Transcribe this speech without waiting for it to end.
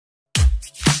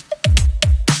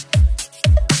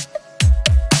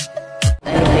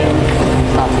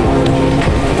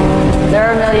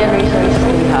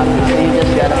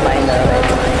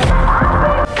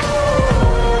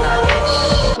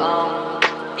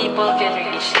people can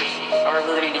really say or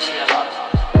will really say a lot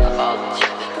about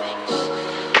certain things.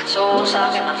 So sa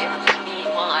akin, hindi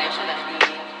mga ayos sila.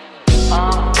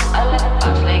 I'll let it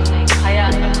pass. Like,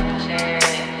 hayaan nyo. Kasi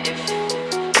if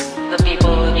the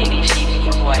people really see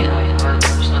me who I am or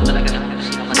gusto na talaga lang kung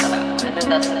sino man talaga. And then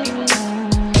that's the people.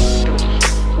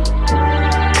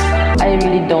 I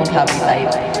really don't have a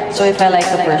type. So if I like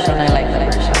the person, I like the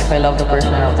person. If I love the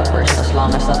person, I love the person. As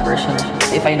long as that person,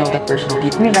 if I know that person will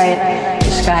treat me right,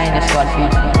 is kind, is God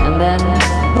feeds me. And then,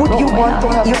 would you want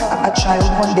to have a child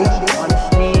one day?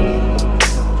 Honestly,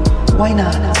 why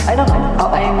not? I don't know.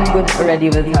 I'm good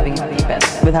already with having my pet.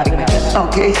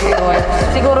 Okay. So,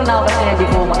 siguro na kasi hindi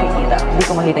ko makikita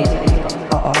yung sarili ko.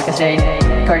 Kasi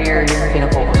career yung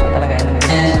pinafocus ko talaga.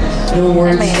 And no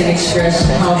words can express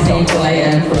how thankful I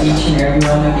am for each and every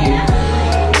one of you.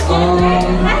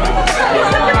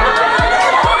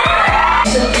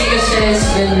 Recently kasi it's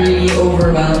been really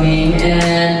overwhelming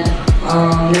and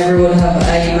never would have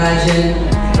I imagined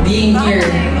being here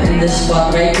in this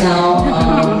spot right now.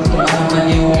 Kung ano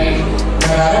man yung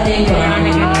nararating, kung ano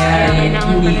yung nangyari,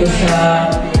 hindi ko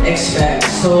siya expect.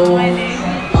 So,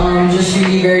 just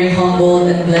really very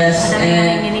humbled and blessed,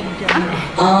 and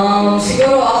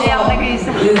siguro ako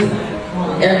with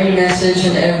every message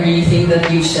and everything that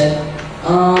you said,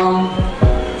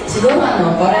 siguro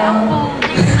parang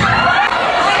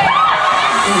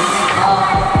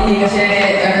hindi kasi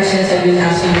ever since I've been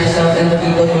asking myself and the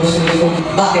people close to me,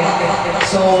 bakit?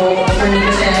 So, for me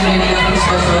kasi I'm really nothing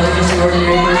special, I'm just an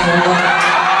ordinary person.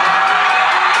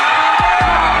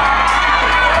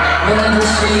 But I'm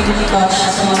just really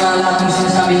touched sa mga lahat ng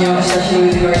sinasabi niyo, especially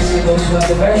with regards to those who have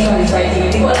depression, anxiety.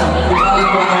 Hindi ko alam kung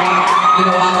bakit ko ang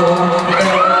ginawa ko.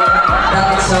 Pero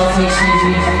that itself makes me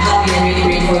really happy and really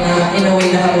grateful na in a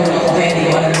way nakatulong ako kaya hindi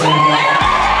ko alam kung ano.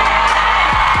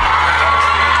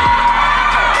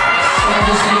 So I'm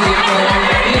just really grateful and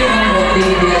really humble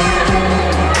daily blessed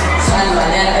saan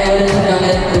man. And I wouldn't have done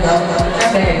it without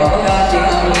my papa, my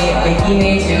family, my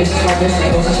teammates, my business partners, my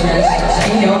closest friends, sa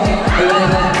inyo. I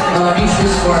wouldn't have reached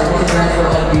this far to learn for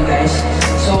all of you guys.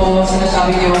 So,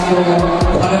 sinasabi niyo kung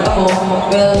pagod ako,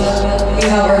 well, we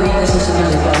have our weaknesses in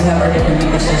life, we have our different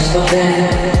weaknesses. But then,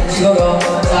 siguro,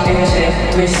 sa akin kasi,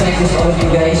 may strength with all of you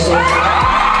guys. So,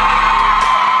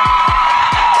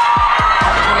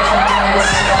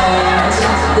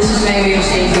 this is my way of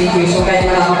saying thank you. So, kahit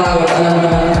nakakapagod, alam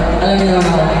niyo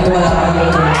naman ako, wala ka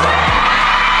ng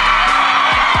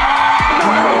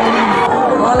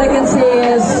all I can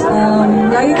say is,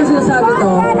 lagi ko sinasabi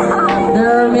to, there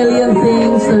are a million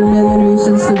things, there are a million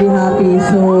reasons to be happy.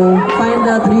 So, find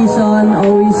that reason,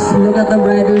 always look at the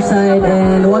brighter side,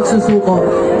 and huwag susuko.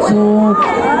 So,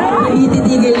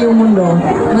 ititigil yung mundo.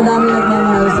 Madami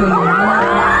nagmamahal sa inyo.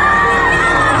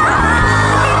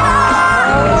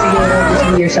 Siguro,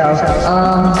 just be yourself.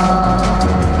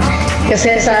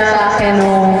 Kasi sa akin,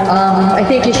 I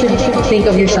think you should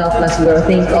think of yourself na siguro.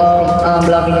 Think of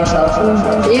loving yourself.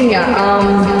 Yun nga,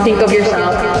 think of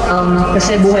yourself.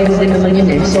 Kasi buhay mo din naman yun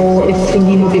eh. So, if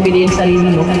hindi mo pipiliin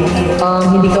sarili mo,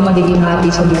 hindi ka magiging happy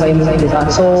sa buhay mo,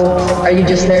 diba? So, are you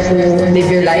just there to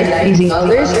live your life pleasing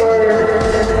others? Or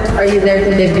are you there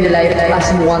to live your life as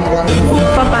you want to?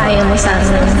 Papaya mo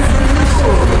sana.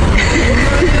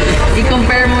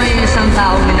 I-compare mo yung isang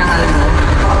tao minahal mo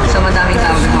sa madaming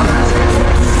tao na mahal.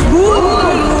 Siguro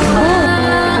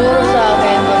sa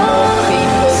akin, the most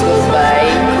painful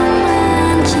goodbye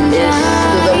is to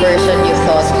the person you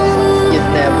thought you'd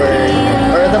never,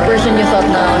 or the person you thought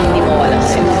na hindi mo wala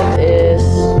sa'yo, is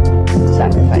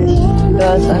sacrifice.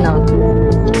 Because,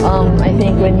 I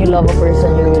think when you love a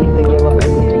person, you're willing to give up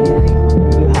everything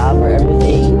you have or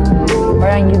everything.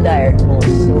 Parang you die most.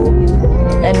 So,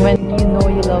 and when you know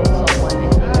you love someone,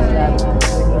 I think that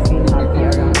when you feel happy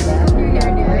around them,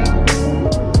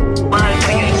 mahal mo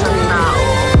yung isang tao,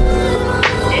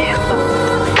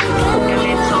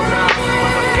 kahit sobrang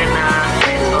pagod ka na,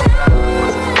 kahit sobrang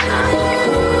masakit na,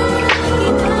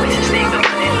 may sustain ka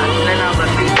pa rin at lalaban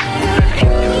mo yung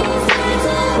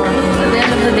at the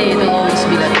end of the day, it will always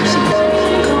be that person.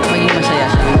 Maging masaya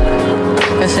siya.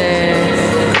 Kasi,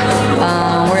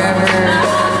 wherever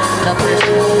that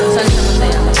person, saan siya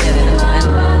masaya, masaya din.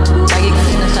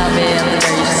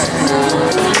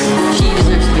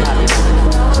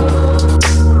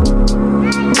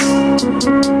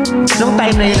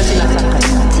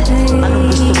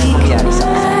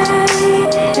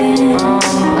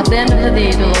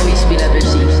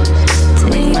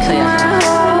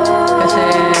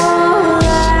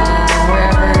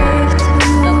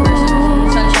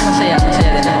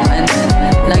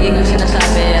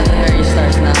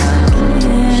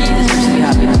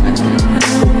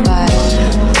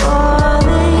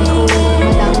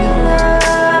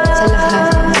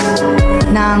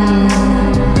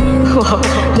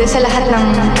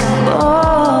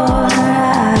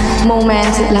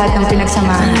 lahat ng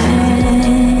pinagsamahan.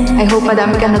 I hope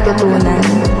madami ka natutunan.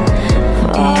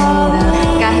 And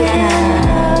kahit na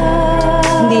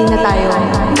hindi na tayo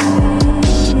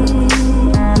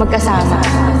magkasama,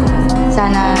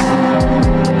 sana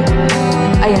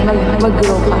ayun,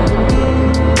 mag-grow ka.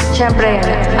 Siyempre,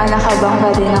 nakabang pa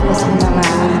din ako sa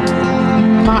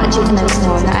mga achievements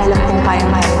mo na alam kong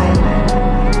kaya-kaya.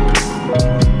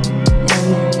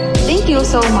 And thank you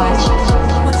so much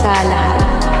sa lahat.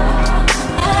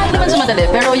 Depends on madali,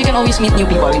 pero you can always meet new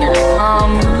people in your life.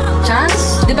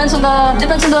 Chance? Depends on the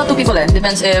two people eh.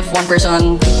 Depends if one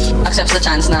person accepts the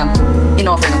chance na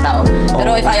in-offer ng tao.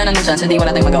 Pero if ayaw na ng chance, hindi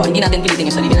wala tayong magawa. Hindi natin pilitin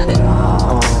yung sarili natin.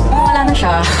 Wala na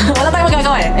siya. Wala tayong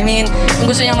magagawa eh. I mean, kung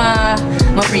gusto niya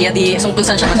ma-free at kung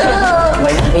saan siya masaya.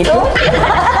 Ito?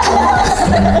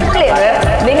 Clear?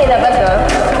 Hindi dapat to.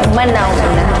 Manaw na.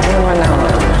 Yung manaw.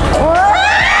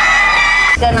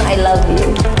 Ka ng I love you.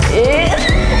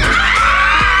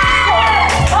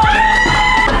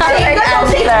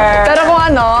 Pero kung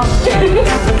ano,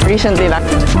 recently lang.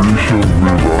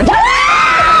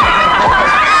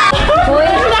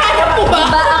 Uy,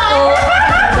 ba ako?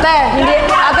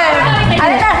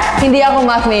 Hindi ako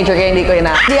math major kaya hindi ko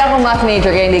ina.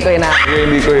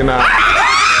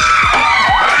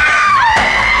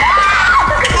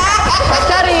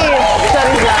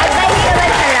 Sorry lang.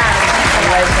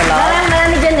 Advice ka lang.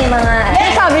 Marami dyan eh, mga...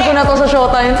 Sabi ko na to sa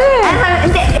showtime.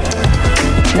 Hindi.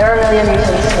 There are a million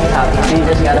reasons to be happy. You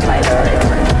just gotta find the right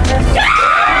one.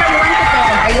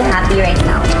 Are you happy right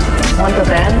now? 1 to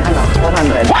 10? Ano?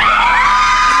 100.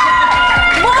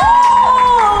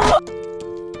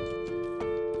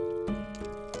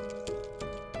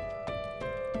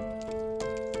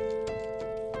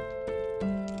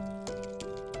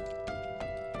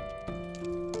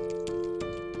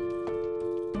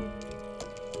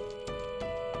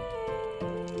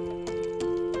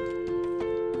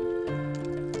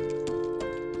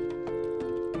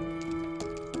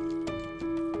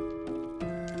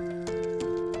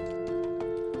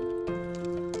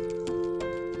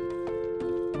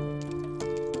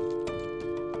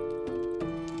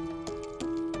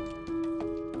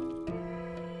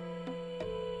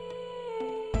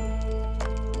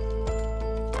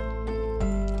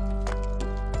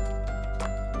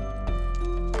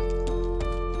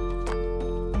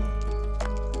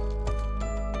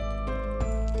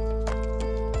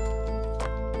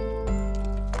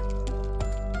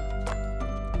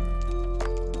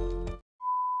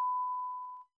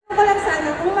 Ako lang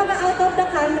sana, kung mag-out of the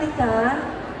country ka,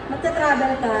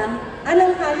 magta-travel ka,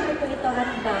 anong country po ito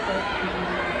at bakit?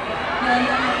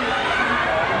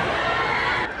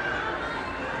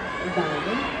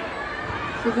 Bago?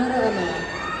 Siguro ano?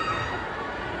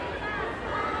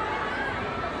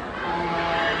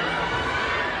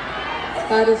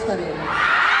 Paris pa rin.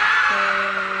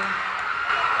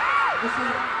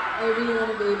 I really want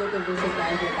to be able to visit the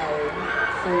Eiffel Tower.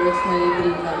 So it's my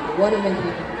dream country. One of my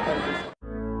dream countries.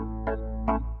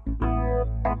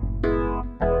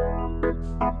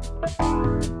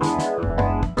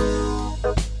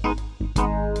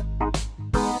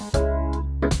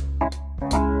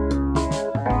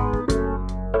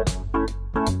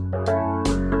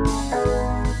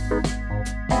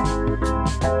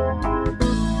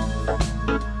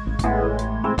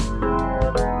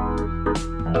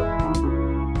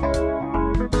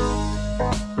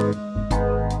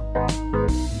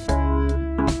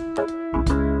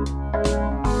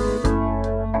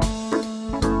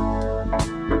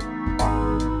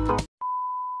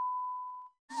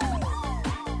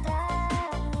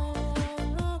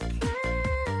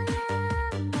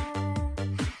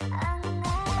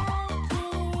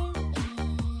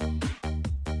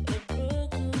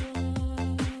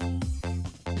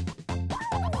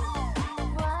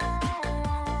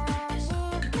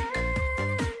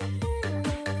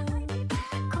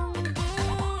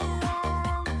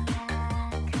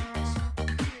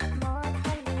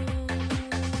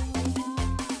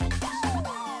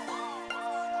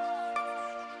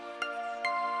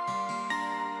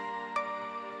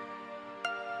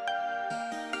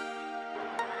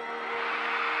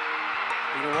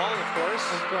 Deana Wong, of course.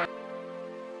 What?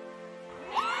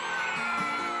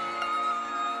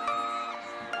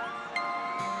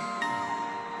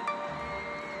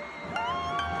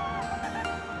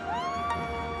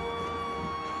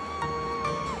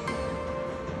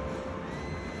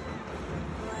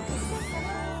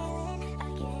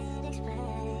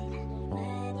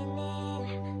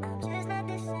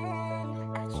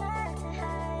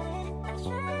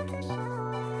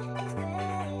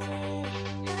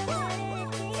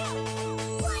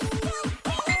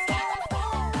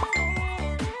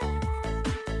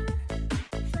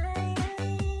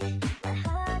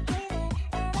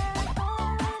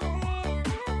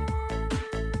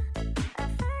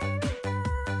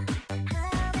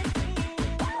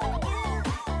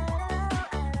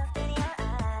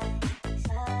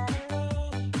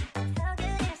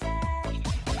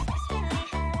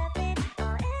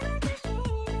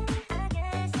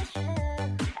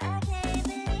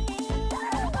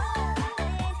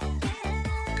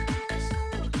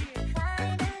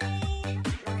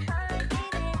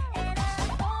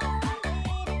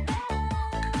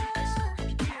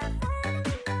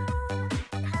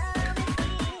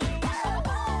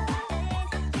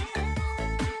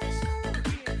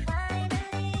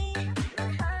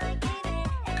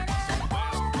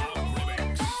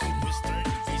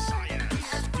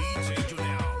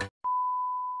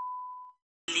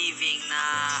 believing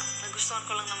na nagustuhan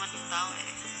ko lang naman yung tao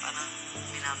eh. Parang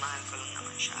minamahal ko lang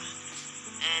naman siya.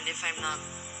 And if I'm not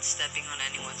stepping on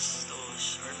anyone's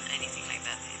toes or anything like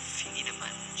that, if hindi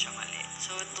naman siya mali.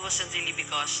 So it wasn't really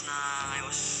because na I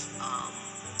was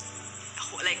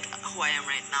who I am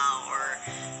right now or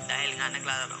dahil nga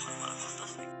naglalaro ako ng mga